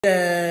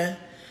then.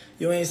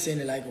 You ain't saying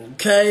it like,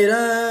 okay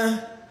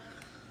then.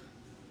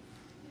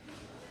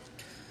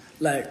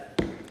 Like,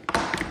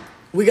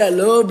 we got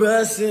little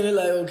bruh saying it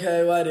like,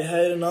 okay, why they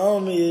hating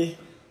on me?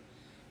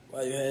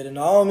 Why you hating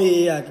on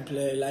me? I can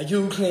play like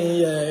you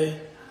clean, yeah.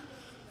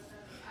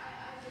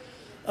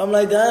 I'm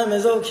like, damn,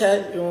 it's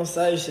okay. You won't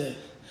say shit.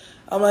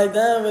 I'm like,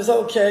 damn, it's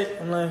okay.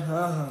 I'm like,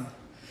 I'm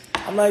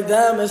like,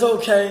 damn, it's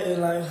okay.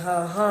 And like,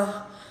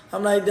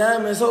 I'm like,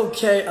 damn, it's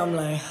okay. I'm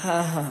like,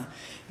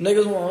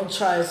 Niggas want to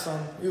try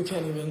something. You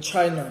can't even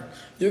try none.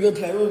 You can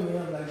play with me.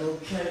 I'm like,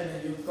 okay. And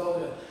then you go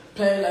there.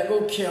 Play like,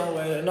 okay, I'm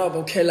waiting up.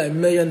 Okay, like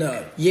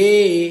millionaire.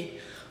 Yeah.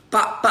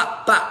 Bop,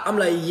 bop, bop. I'm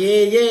like,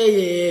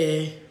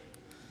 yeah.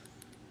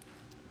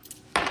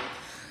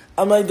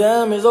 I'm like,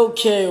 damn, it's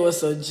okay.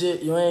 What's a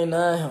jit? You ain't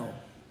at home.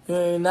 You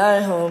ain't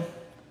at home.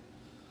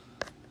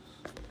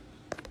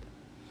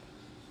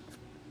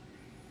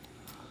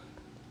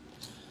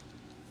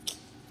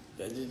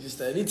 Yeah, just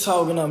steady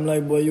talking. I'm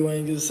like, boy, you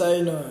ain't gonna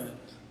say nothing.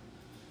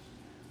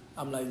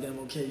 I'm like, damn,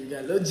 okay, you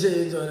got little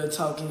jigs on there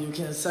talking, you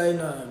can't say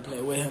nothing.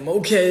 Play with him,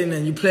 okay, and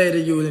then you play to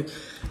you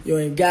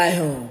ain't got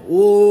him.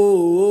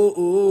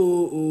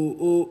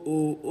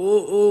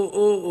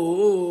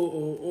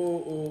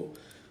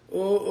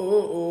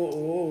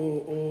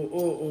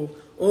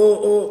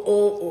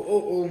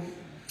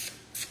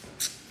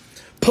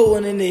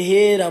 Pulling in the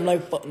head, I'm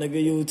like, fuck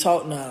nigga, you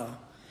talk now.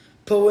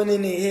 Pulling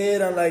in the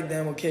head, I'm like,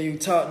 damn, okay, you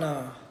talk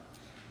now.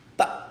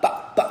 Bop,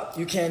 bop, bop.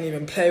 You can't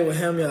even play with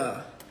him,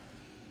 y'all.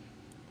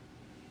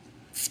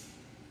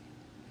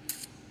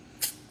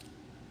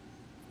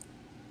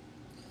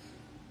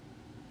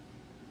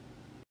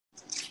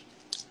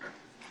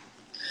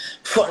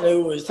 Fuck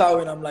nigga was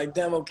talking, I'm like,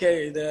 damn,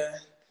 okay, there.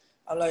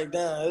 I'm like,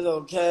 damn, it's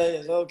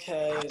okay.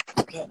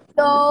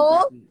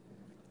 Yo.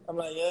 I'm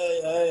like,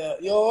 yeah.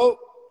 Yo.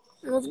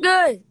 What's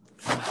good?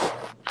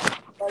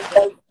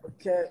 Okay.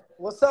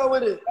 What's up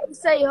with it? Hey,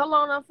 say, hold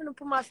on, I'm finna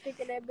put my stick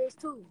in that bitch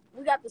too.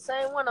 We got the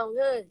same one, I'm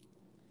good.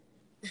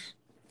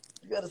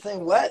 You got the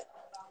same what?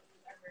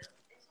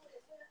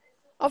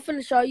 I'm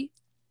finna show you.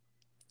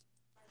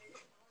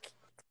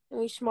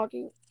 We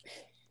smoking.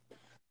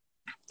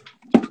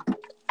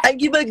 I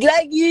give a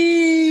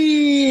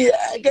glaggy.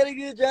 I got a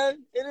good job.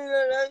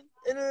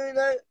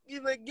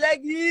 Give a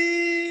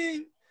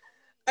glaggy.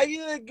 I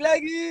give a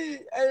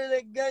glaggy.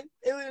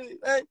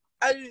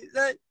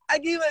 I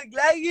give a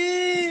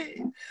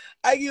glaggy.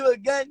 I give a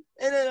gun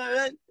and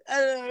then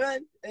I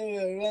run.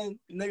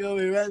 Nigga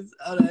we runs.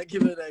 I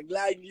give it a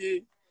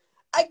glaggy.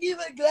 I give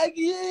a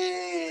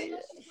glaggy.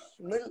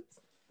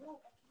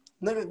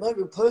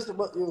 Nigga pussy,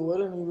 but you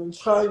wouldn't even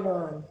try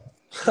none.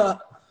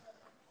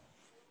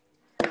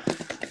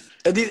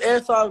 If these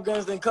airsoft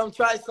guns, then come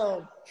try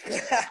some.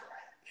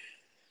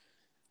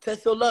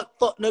 Test your luck,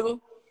 fuck nigga.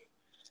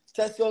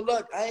 Test your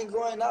luck. I ain't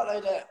going out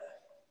like that.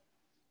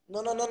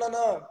 No. No.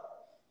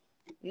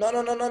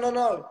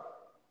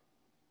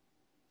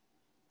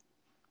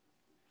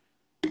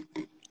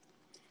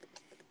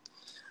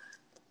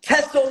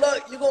 Test your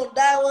luck, you gonna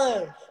die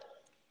one.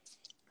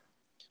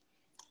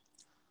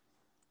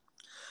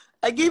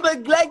 I give a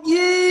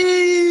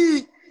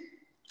glaggy.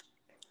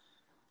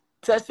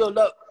 Test your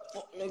luck.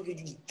 Fuck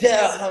nigga, you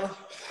dead, homie.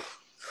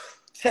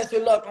 Test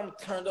your luck, I'm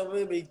turned up,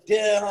 it'll be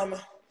dead, homie.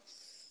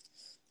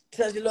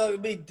 Test your luck,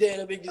 it'll be dead,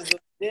 it'll be just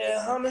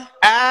dead, homie.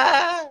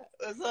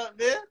 What's up,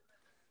 man?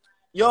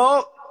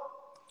 Yo,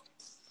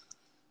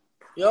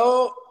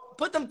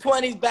 put them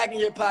 20s back in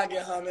your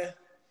pocket, homie.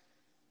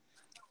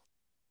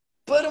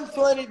 Put them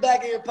 20s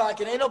back in your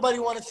pocket. Ain't nobody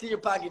want to see your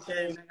pocket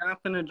change. I'm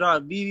finna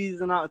drop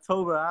BBs in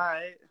October, all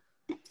right?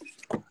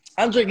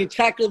 I'm drinking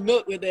chocolate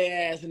milk with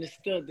their ass and it's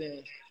still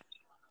there.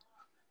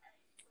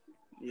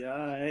 Yeah,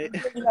 all right.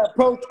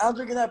 I'm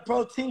drinking that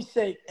protein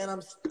shake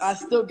and I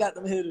still got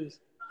them hitters.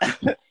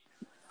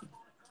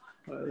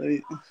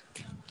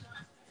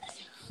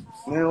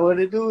 Man, what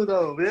it do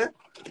though, man?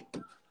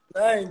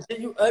 Dang,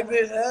 you ugly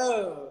as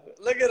hell.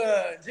 Look at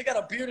her. She got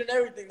a beard and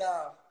everything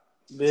now.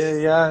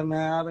 Man, yeah,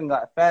 man, I done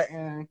got fat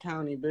in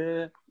county,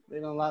 man.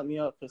 They done locked me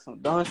up for some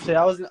dumb shit.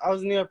 I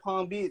was near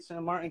Palm Beach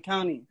in Martin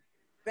County.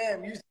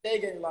 Fam, you stay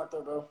getting locked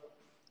up, bro.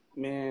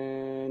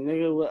 Man,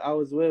 nigga, what I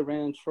was with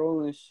ran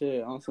trolling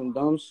shit on some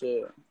dumb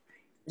shit.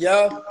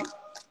 Yeah.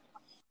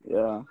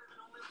 Yeah.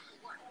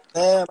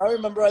 Damn, I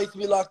remember I used to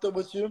be locked up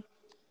with you.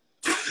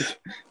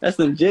 That's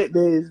some jit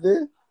days,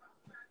 man.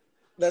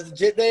 That's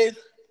legit days?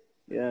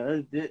 Yeah,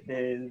 that's jit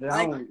days, man.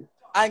 I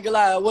ain't gonna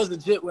lie, I was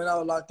legit when I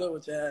was locked up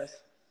with your ass.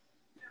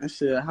 That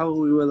shit, how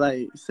we were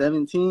like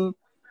 17?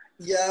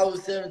 Yeah, I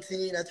was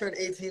 17. I turned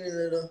 18 in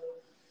it though.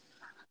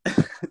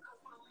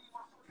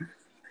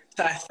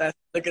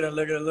 Look at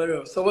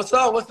her. So what's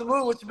up? What's the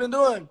move? What you been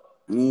doing?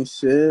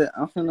 Shit.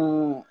 I'm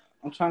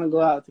trying to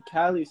go out to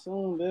Cali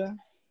soon, man.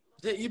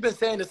 You been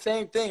saying the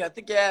same thing. I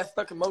think your ass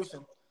stuck in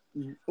motion.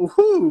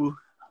 Woohoo!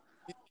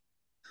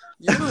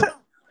 You?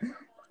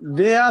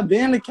 Yeah, I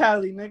been to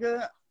Cali,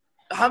 nigga.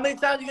 How many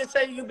times you can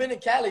say you been to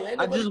Cali?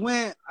 I just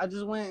went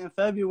in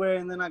February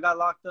and then I got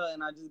locked up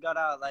and I just got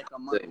out like a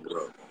month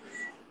ago.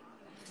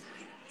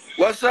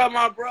 What's up,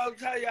 my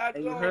brothers? How y'all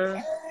Hey, you doing?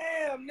 heard?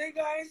 Damn,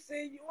 nigga, I ain't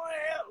seen you on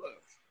hella.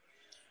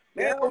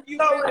 Man, Yeah, where you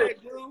what's been up with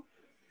at, dude?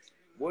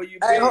 Where you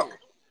Hey, been?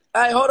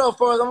 hey, hold on,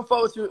 Forrest. I'm gonna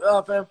follow with you,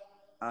 fam.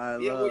 I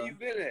Yeah, where love. you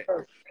been at?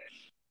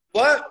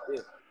 What?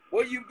 Yeah.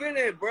 Where you been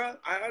at, bro?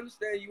 I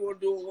understand you want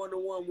to do a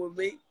one-on-one with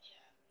me.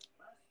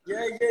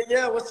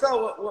 Yeah. What's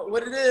up?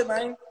 What it is,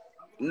 man?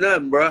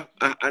 Nothing, bro.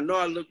 I know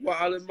I look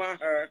wild in my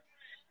hair.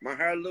 My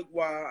hair look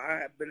wild. I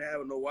have been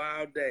having a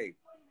wild day.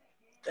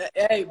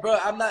 Hey, bro,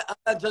 I'm not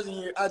judging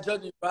you. I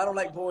judge you, bro. I don't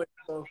like boys.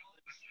 So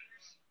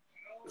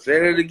Say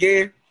that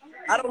again.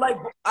 I don't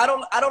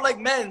like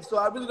men. So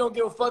I really don't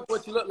give a fuck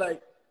what you look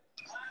like.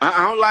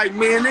 I don't like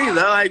men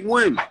either. I like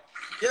women.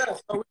 Yeah,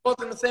 so we're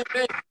both in the same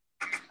page.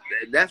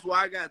 That's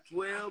why I got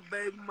 12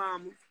 baby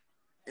mamas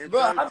and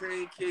Bro,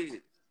 13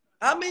 kids.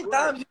 how many What?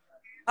 times?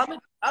 How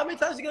many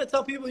times you gonna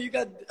tell people you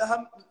got how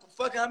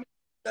many times,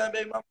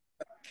 baby mama?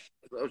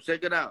 So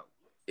check it out.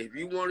 If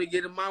you want to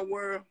get in my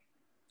world,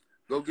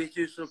 go get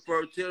you some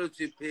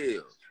fertility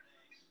pills.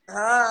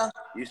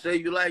 You say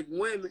you like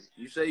women.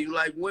 You say you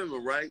like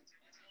women, right?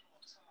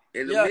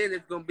 In a Yeah. minute,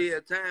 it's going to be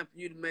a time for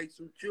you to make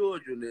some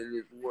children in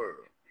this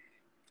world.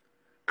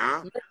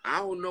 I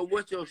don't know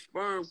what your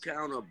sperm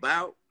count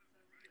about,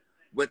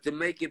 but to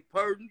make it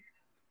potent,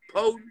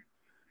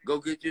 go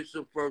get you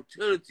some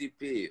fertility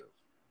pills.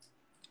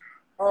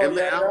 Oh, And,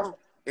 yeah.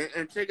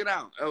 and check it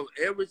out.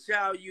 Every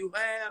child you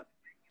have,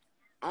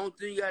 I don't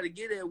think you got to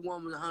get that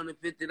woman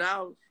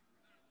 $150.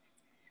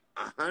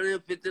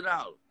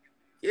 $150.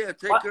 Yeah,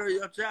 take care of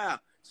your child.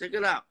 Check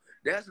it out.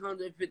 That's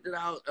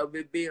 $150 of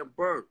it being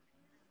birthed.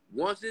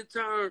 Once it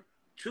turns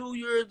 2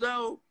 years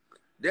old,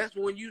 that's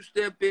when you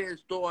step in and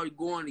start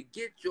going to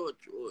get your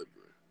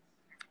children.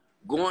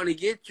 Going to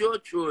get your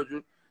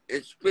children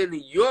and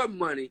spending your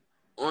money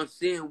on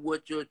seeing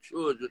what your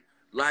children's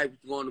life is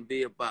going to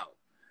be about.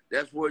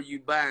 That's where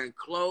you buying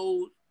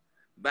clothes,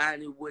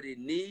 buying it what it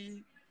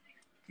needs.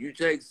 You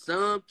take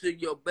some to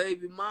your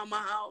baby mama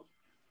house.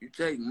 You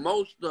take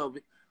most of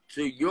it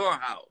to your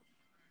house.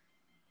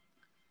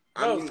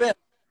 Bro, fam,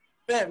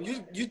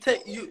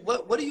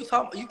 what are you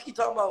talking about? You keep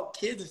talking about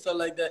kids and stuff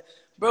like that.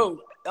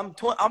 Bro, I'm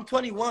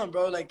 21,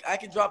 bro. Like I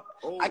can drop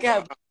I can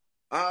have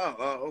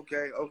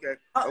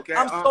Okay.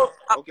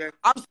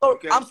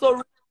 I'm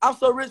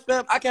so rich,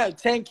 fam. I can have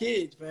 10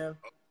 kids, fam.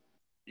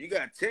 You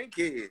got 10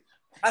 kids.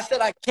 I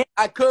said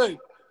I could.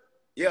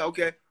 Yeah,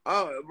 okay.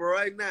 Oh, but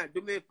right now,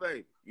 do me a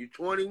favor. You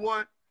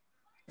 21?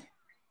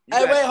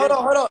 Hey, wait, hold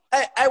on.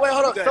 Hey, wait,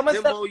 hold on. You got Someone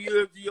 10 said, more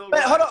years of your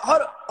wait, life.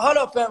 hold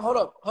up, fam. Hold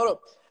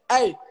up.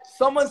 Hey,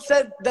 someone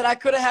said that I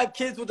couldn't have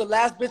kids with the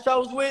last bitch I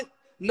was with.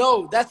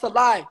 No, that's a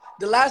lie.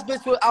 The last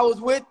bitch I was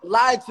with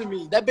lied to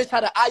me. That bitch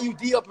had an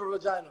IUD up her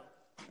vagina.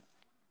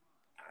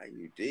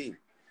 IUD?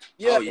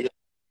 Yeah. Oh, yeah.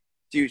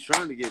 She was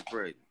trying to get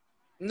pregnant.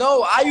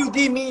 No,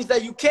 IUD means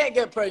that you can't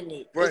get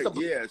pregnant. Right,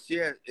 yeah. She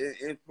has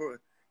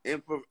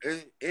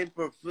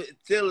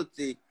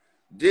infertility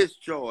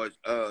discharge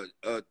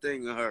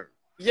thing in her.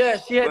 Yeah,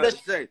 she had But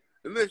that. say,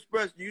 let me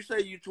express, you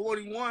say you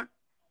 21?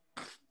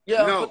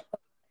 Yeah. No.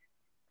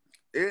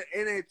 It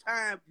ain't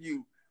time for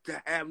you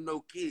to have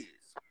no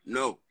kids.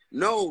 No.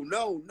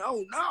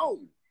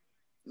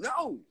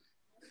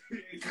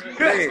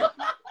 Man,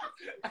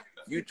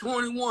 you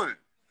 21.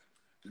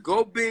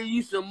 Go build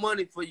you some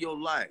money for your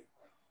life.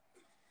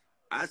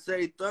 I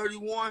say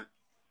 31.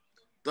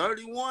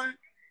 31,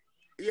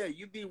 yeah,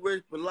 you be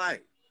rich for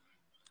life.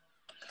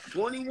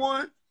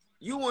 21,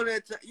 you want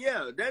that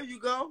yeah, there you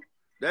go.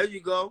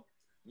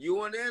 You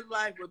want that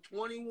life for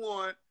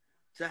 21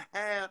 to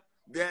have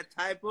that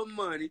type of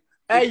money.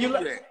 Hey, you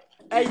like that?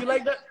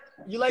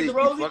 You like the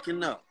Rosie? You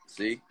fucking up.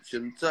 See,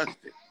 shouldn't have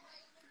touched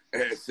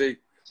it. See,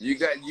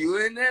 you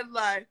in that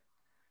life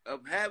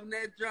of having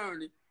that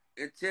journey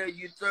until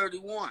you're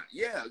 31.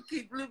 Yeah,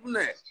 keep living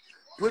that.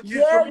 Put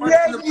you some money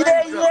in the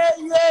bank.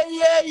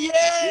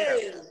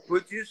 Yeah.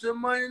 Put you some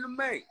money in the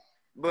bank.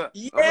 But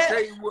I'm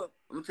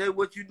gonna tell you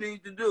what you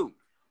need to do.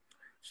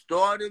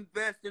 Start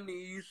investing in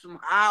you some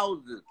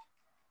houses.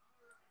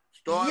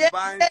 Start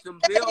buying some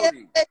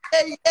buildings.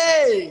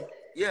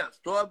 Yeah,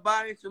 start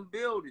buying some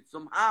buildings,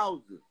 some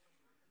houses.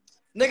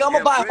 Nigga, I'm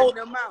gonna buy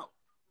them out.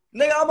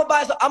 Nigga, I'm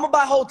gonna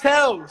buy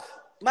hotels.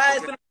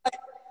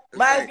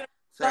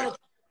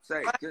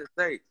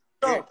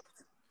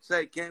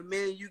 Say, can't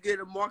me and you get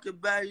a market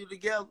value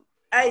together?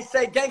 Hey,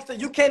 say, gangster,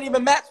 you can't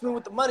even match me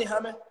with the money,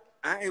 homie.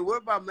 I ain't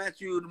worried about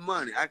matching you with the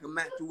money. I can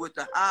match you with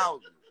the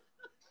houses.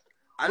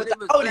 I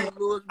live in St.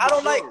 Louis,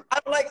 Missouri. I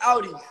don't like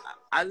Audis.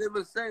 I live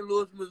in St.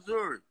 Louis,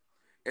 Missouri.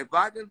 If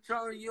I can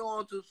turn you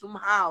on to some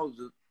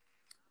houses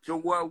to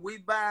where we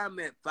buy them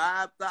at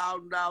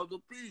 $5,000 a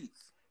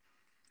piece,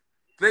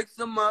 fix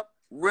them up,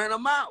 rent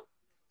them out.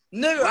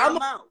 Nigga,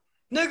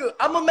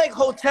 I'm gonna make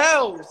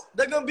hotels.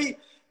 They're gonna be,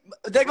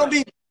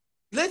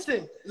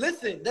 listen,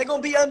 they're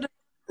gonna be under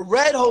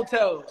red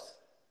hotels.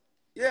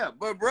 Yeah,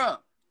 but bruh,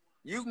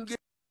 you can get.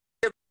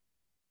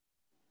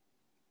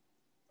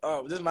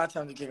 Oh, this is my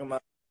time to kick him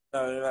out.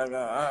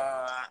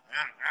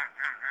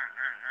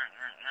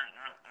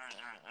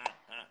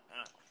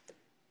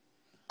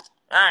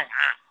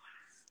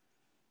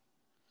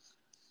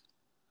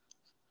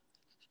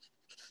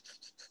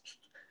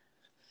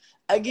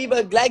 I give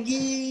a glaggy.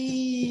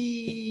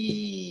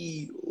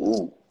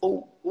 Ooh,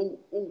 ooh, ooh,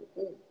 ooh,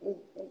 ooh, ooh,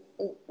 ooh,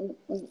 ooh, ooh,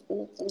 ooh,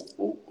 ooh,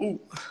 ooh, ooh.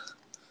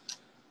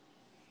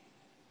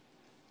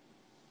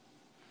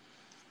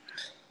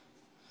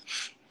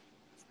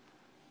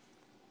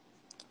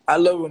 I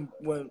love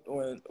when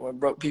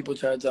broke people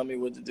try to tell me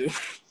what to do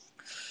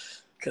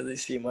because they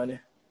see money.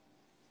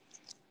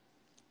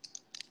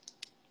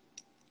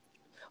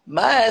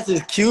 My ass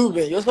is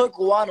Cuban. Yo soy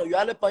cubano. Yo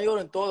hablo español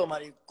en todo,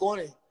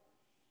 maricones.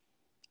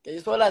 Que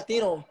yo soy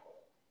latino.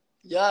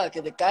 Ya,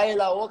 que te cae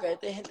la boca.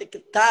 Esta gente que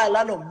está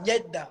hablando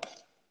mierda.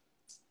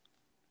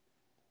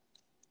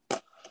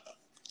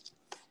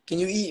 Can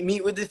you eat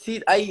meat with this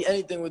teeth? I eat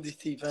anything with this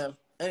teeth, fam.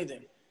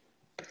 Anything.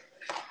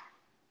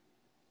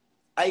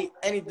 I eat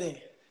anything.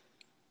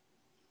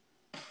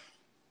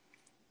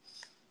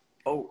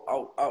 Oh,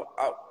 oh, oh,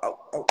 oh, oh,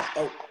 oh,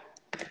 oh.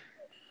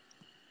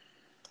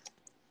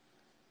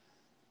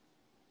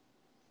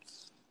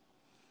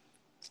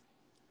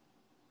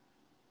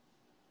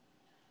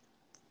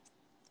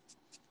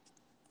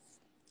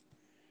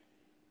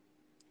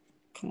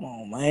 Come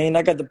on, man.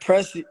 I got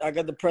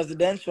the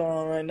presidential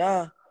on right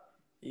now.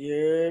 You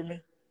heard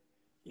me?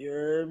 You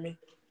heard me?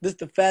 This is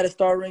the fattest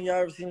star ring you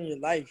ever seen in your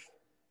life.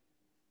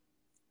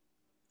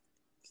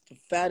 It's the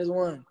fattest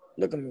one.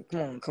 Look at me.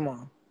 Come on, come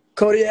on.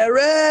 Cody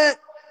Red.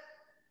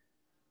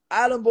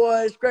 Island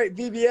Boys, great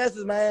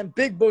VBS's, man.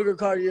 Big booger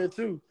Cartier,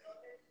 too.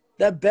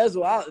 That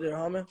bezel out there,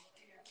 homie.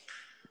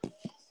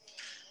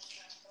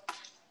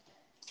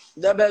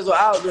 That bezel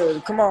out there.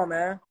 Come on,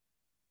 man.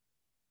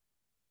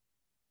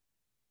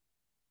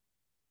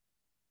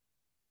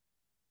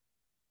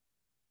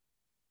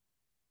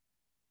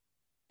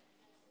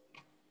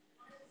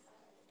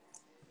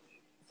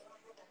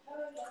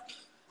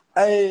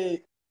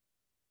 Hey.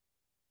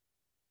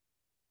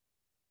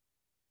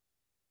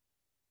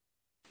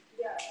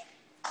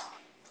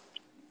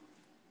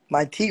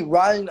 My teeth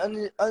rotting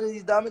under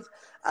these diamonds.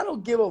 I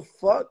don't give a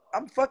fuck.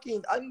 I'm gonna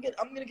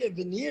get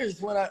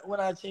veneers when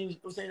I change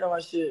all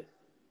my shit.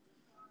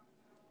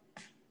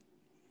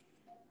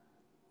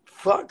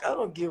 Fuck, I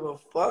don't give a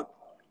fuck.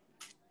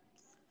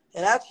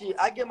 And actually,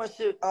 I get my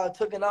shit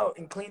taken out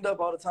and cleaned up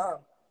all the time.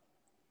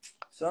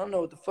 So I don't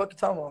know what the fuck you're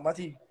talking about. My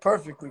teeth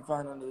perfectly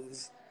fine under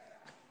this.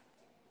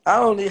 I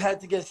only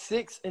had to get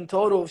 6 in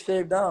total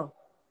shaved down.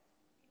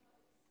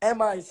 Am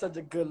I such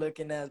a good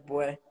looking ass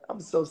boy? I'm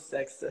so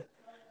sexy.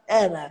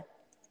 And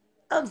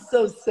I'm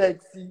so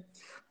sexy.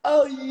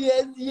 Oh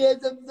yes,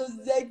 yes, I'm so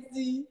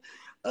sexy.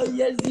 Oh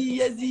yes,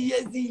 yes,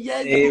 yes,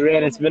 yes. Hey,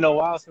 Red, it's been a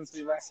while since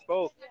we last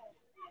spoke.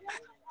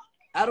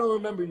 I don't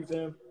remember you,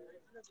 fam.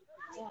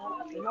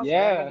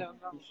 Yeah,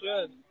 you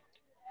should.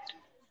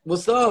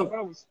 What's up?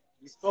 Bro,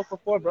 we spoke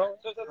before, bro.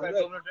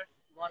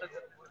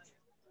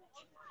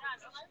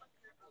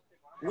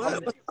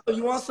 What? What's up?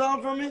 You want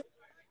something from me?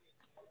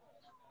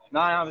 No,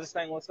 I'm just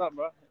saying what's up,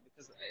 bro.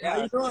 Because How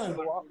you it's been doing? a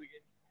while.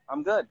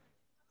 I'm good.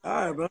 All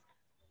right, bro.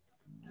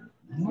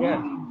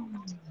 Yeah.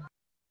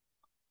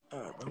 All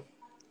right, bro.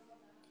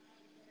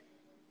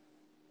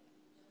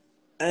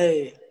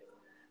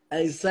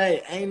 Hey,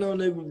 say, ain't no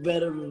nigga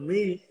better than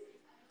me.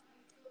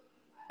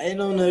 Ain't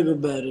no nigga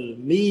better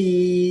than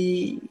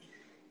me.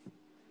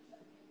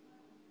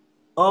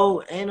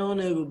 Oh, ain't no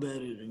nigga better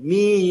than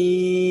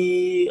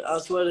me. I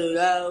swear to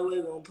God,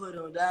 we gonna put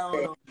him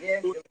down.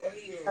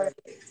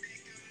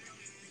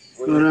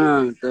 What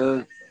on,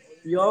 thug?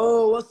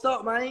 Yo, what's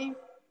up, man?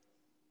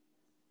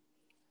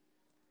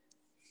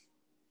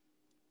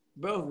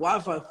 Bro,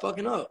 Wi-Fi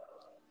fucking up.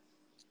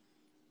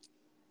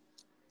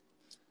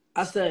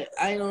 I said,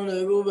 ain't no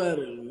nigga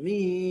better than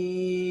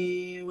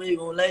me. We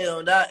gonna lay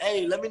on that.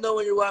 Hey, let me know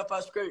when your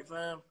Wi-Fi straight,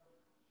 fam.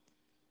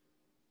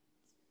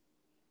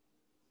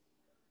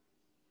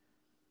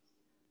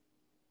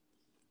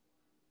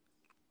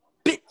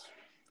 Bitch,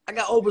 I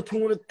got over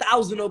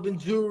 200,000 up in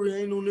jewelry.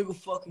 Ain't no nigga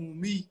fucking with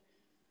me.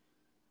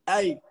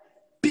 Hey,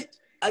 bitch,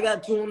 I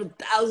got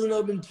 200,000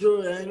 up in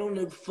jewelry. Ain't no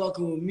nigga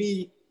fucking with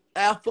me.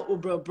 Hey, I fuck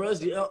with bro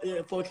Bruzzy out there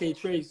at 4K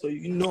Trade, so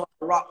you know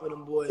I rock with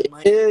them boys,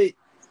 man. Hey,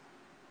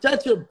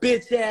 Shut your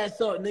bitch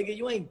ass up, nigga.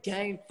 You ain't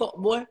gang, fuck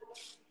boy.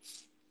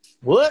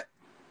 what?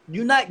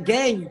 You not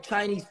gang, you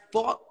Chinese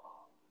fuck.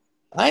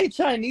 I ain't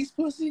Chinese,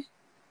 pussy.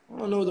 I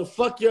don't know what the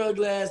fuck your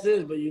ugly ass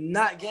is, but you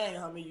not gang,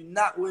 homie. You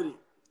not with it.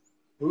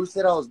 Who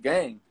said I was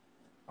gang?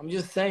 I'm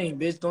just saying,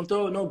 bitch. Don't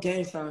throw no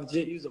gang signs,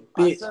 shit. You's a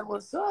I bitch. said,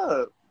 what's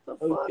up? The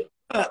fuck?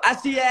 I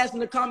see your ass in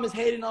the comments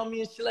hating on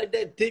me and shit like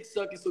that, dick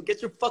sucking. So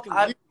get your fucking.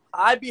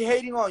 I be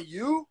hating on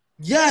you?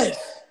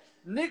 Yes.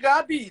 Nigga,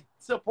 I be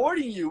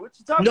supporting you. What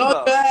you talking No,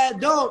 about? I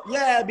don't.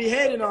 Yeah, I be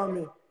hating on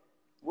me.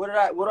 What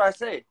do I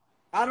say?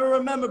 I don't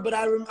remember, but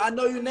I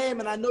know your name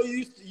and I know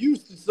you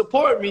used to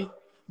support me,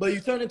 but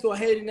you turned into a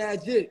hating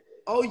ass shit.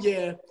 Oh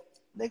yeah.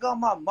 Nigga, on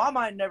my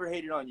mama, I never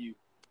hated on you.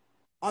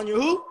 On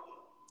your who?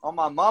 On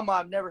my mama,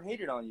 I've never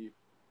hated on you.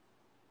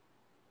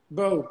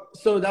 Bro,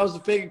 so that was a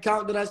fake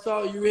account that I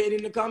saw you hating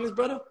in the comments,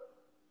 brother?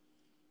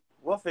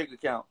 What fake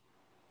account?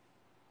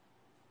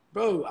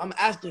 Bro, I'm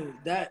asking, is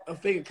that a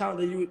fake account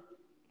that you...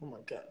 Oh, my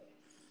God.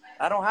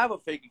 I don't have a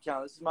fake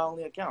account. This is my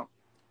only account.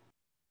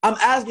 I'm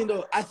asking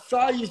though. I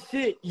saw your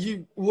shit.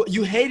 You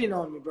hating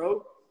on me,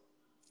 bro.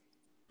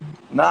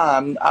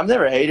 Nah, I've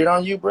never hated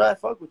on you, bro. I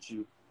fuck with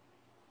you.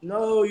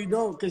 No, you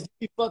don't, cause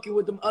you be fucking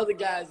with them other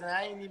guys, and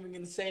I ain't even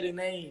gonna say their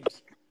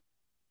names.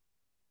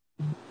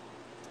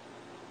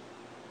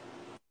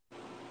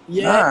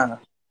 Yeah, Nah,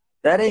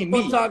 that ain't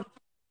we'll me. talk.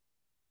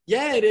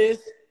 Yeah, it is.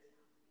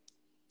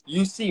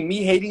 You see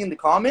me hating in the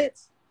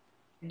comments?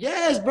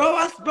 Yes, bro.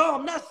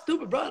 I'm not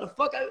stupid, bro. The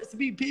fuck I used to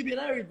be PB and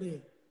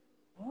everything.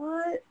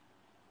 What?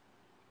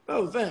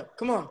 Bro, fam,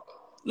 come on.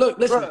 Look,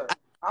 listen. Bro,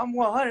 I'm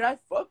 100. I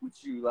fuck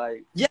with you.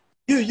 Like, Yeah,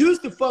 you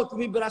used to fuck with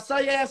me, but I saw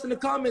your ass in the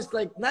comments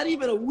like not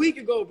even a week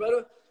ago,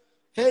 brother.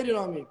 Hated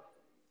on me.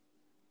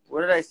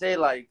 what did I say?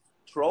 Like,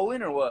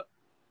 trolling or what?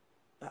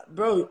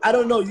 Bro, I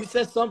don't know. You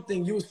said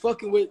something. You was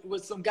fucking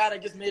with some guy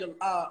that just made an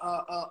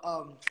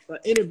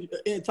interview,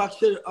 talk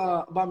shit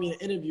about me in an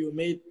interview,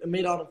 and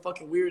made all the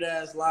fucking weird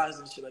ass lies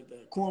and shit like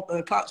that.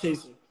 Clout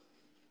chaser.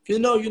 If you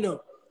know, you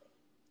know.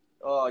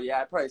 Oh,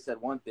 yeah, I probably said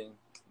one thing.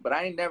 But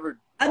I ain't never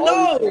I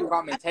always been know.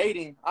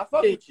 commentating. I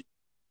fuck with you.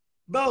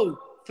 Bro,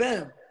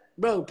 fam.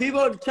 Bro, people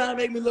are trying to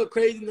make me look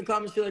crazy in the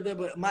comments, shit like that,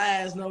 but my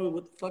ass know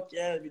what the fuck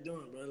your ass be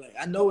doing, bro. Like,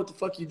 I know what the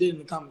fuck you did in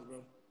the comments, bro.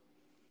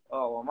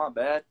 Oh, well, my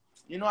bad.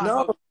 You know I No.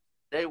 fuck with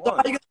you day So one.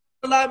 how you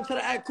gonna lie and try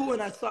to act cool,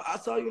 and I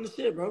saw you in the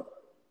shit, bro. I'm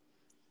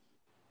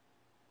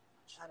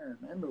trying to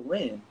remember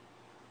when.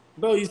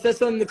 Bro, you said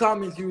something in the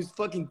comments. You was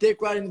fucking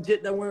dick riding the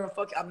jit that went on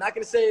fucking. I'm not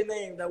gonna say his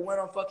name. That went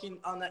on fucking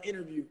on that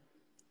interview.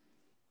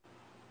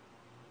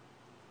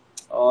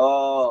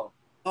 Oh.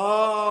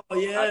 Oh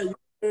yeah, you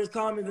there's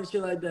comments and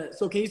shit like that.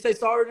 So can you say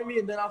sorry to me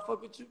and then I'll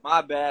fuck with you?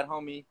 My bad,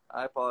 homie.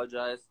 I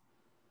apologize.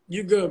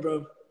 You good,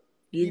 bro?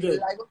 You He be good?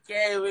 like,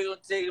 okay, we're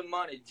gonna take him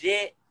on a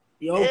jet.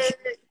 You okay?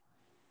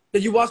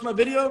 Did you watch my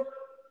video?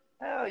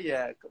 Hell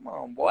yeah. Come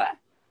on, boy.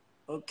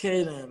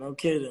 Okay then.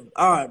 Okay then.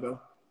 All right, bro.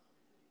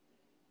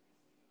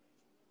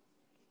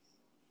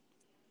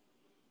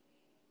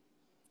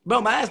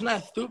 Bro, my ass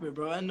not stupid,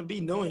 bro. I ain't to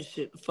be knowing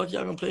shit. The fuck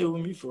y'all gonna play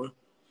with me for?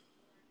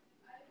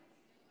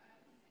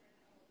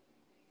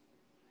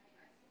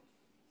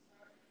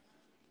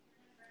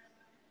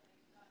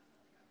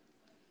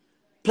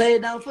 Play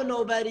it down for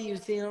nobody. You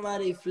see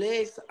nobody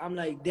flex. I'm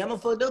like, damn, I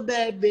fucked a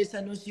bad bitch.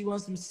 I know she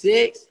wants some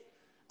sex.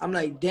 I'm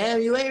like,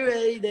 damn, you ain't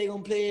ready. They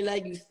gonna play it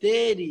like you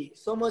steady.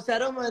 So much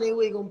out of money,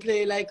 we gonna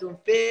play it like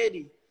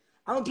confetti.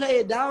 I'm gonna play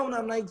it down.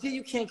 I'm like, gee,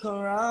 you can't come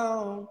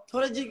around.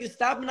 Told her, G, can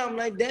stop it. I'm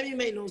like, damn, you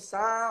make no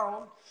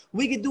sound.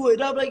 We could do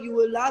it up like you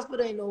were lost,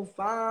 but ain't no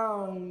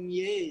found.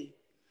 Yeah.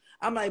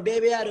 I'm like,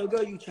 baby, I don't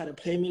go. You try to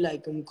play me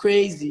like I'm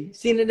crazy.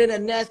 Seen it in a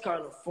NASCAR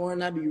in the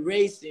foreign, I be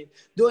racing.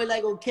 Do it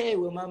like okay,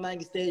 with my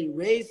mind can steady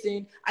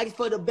racing. I can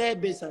for the bad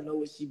bitch, I know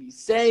what she be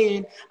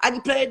saying. I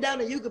can play it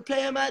down and you can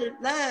play him out of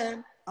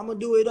line. I'm gonna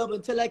do it up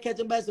until I catch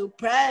him by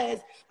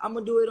surprise. I'm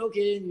gonna do it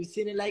okay, and you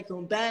seen it like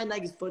I'm bad.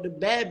 Like it's for the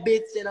bad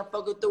bitch, and I'm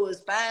fucking through his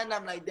spine.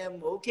 I'm like,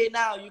 damn, okay,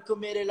 now you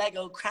committed like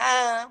a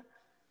crime.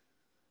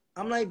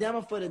 I'm like, damn,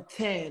 I'm for the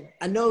 10.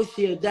 I know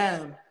she a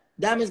dime.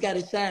 Diamonds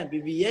gotta shine,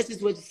 baby. Yes,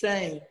 is what you're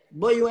saying.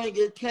 Boy, you ain't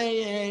get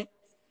playing.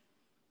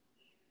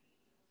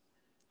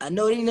 I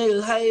know these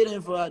niggas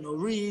hating for no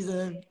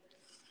reason.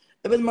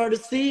 If it's murder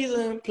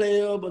season,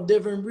 play up a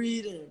different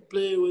breeding.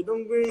 Play with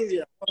them greens,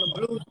 yeah, on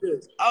the blue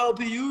chips. I'll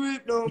be you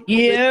rip them.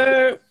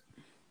 Yeah.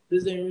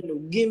 This ain't no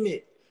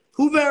gimmick.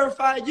 Who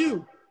verified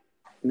you?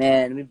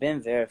 Man, we've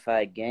been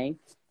verified, gang.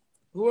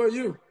 Who are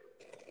you?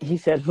 He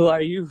said, who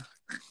are you?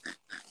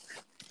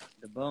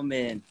 The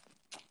bowman.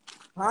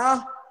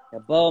 Huh? The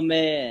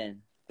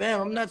bowman.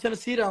 Fam, I'm not trying to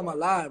see that on my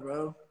live,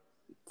 bro.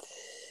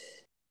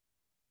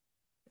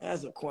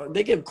 That's a corn.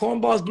 They give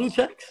cornballs blue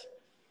checks?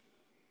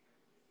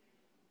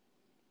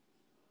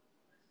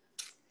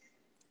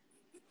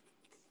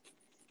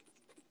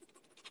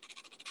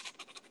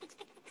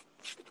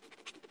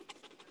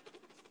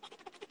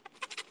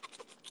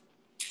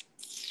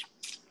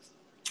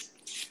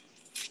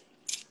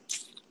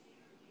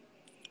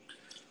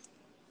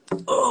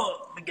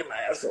 Oh, let me get my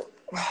ass up.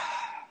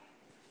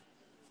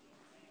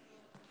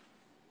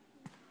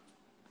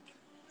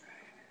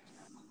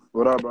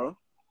 What up, bro?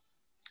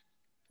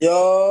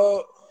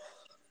 Yo.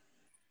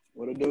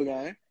 What it do,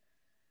 gang?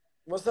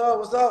 What's up?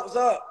 What's up? What's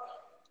up?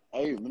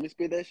 Hey, let me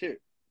spit that shit.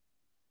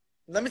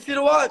 Let me see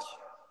the watch.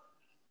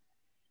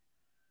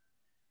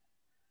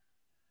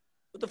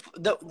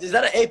 What is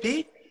that an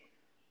AP?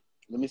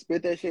 Let me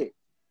spit that shit.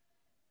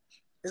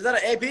 Is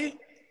that an AP?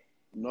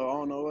 No, I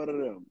don't know what it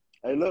is.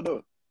 Hey, look,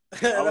 though.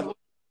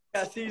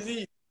 Got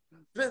CZ.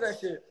 Spit that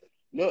shit.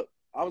 Look,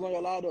 I was on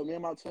your live, though. Me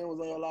and my twin was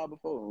on your live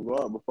before.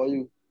 Bro, before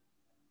you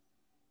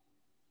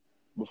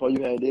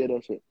had did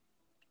that shit.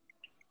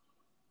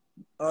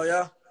 Oh,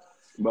 yeah?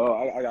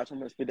 Bro, I got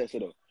something to spit that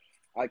shit up.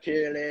 I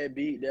carry that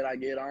beat that I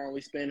get on.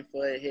 We spinning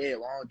for a head.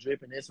 Long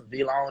dripping. There's some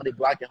V long. They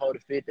block and hold the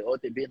 50. Hold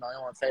the beat. No,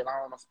 you want to take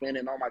long. I'm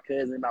spinning on my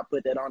cousin. I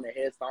put that on the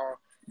headstone.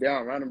 They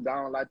don't run them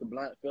down like the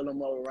blunt. Fill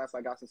them over once.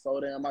 I got some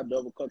soda in my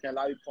double cook. And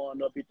like we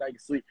pouring up. He think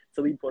it's sweet.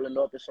 So we pulling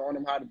up and showing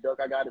him how to duck.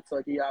 I got to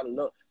tuck. He out of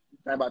luck.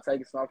 Think about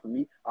taking something from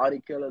me. All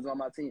these killers on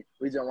my team.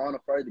 We just want a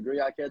first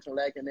degree. I catch them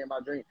lacking in my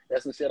dream.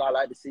 That's some shit I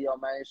like to see. Your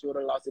man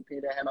shooter lost a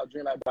pin that had no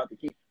dream like Dr.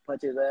 King.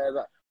 Punch his ass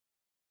out.